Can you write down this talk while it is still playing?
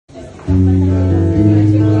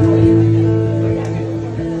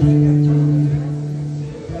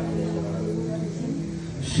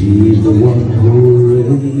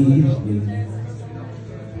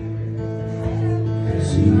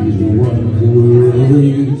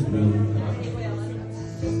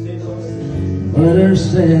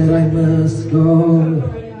said I must go,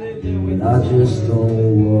 but I just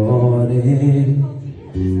don't want it.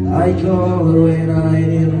 I call her when I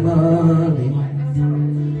need money,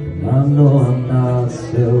 I know I'm not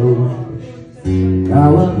selfish.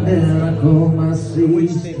 Now and then I call my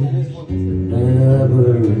sisters, but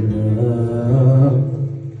never enough.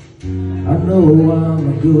 I know I'm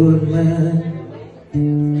a good man,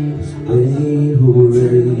 it's pain who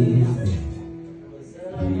raised me.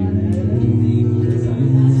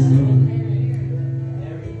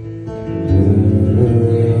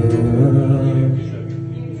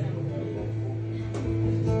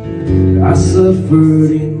 I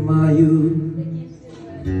suffered in my youth,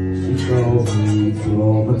 she called me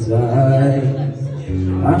traumatized.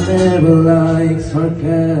 I never liked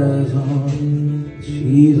sarcasm,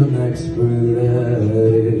 she's an expert at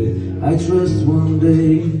it. I trust one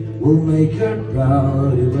day we'll make her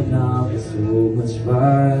proud, even now there's so much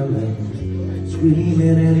violence,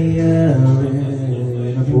 screaming and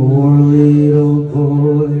yelling. A poor little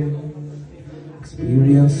boy,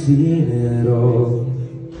 experiencing it all.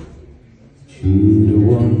 You the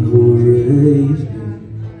one who raised me,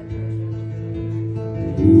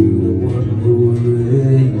 you the one who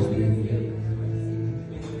raised me.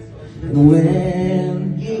 And when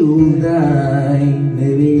you die,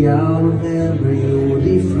 maybe I'll remember you a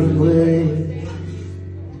different way,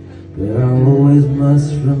 but I always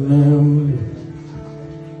must remember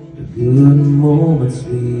the good moments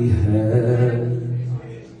we had.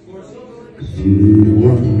 'Cause you the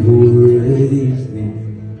one who raised me,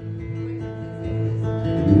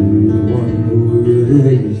 you the one who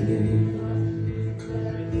raised me.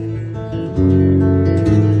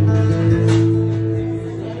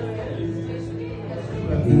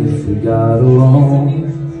 If we got along,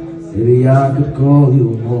 maybe I could call you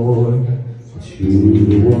more, but you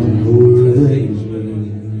the one who raised me.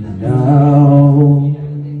 Now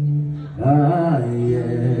I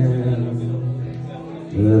am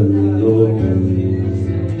alone.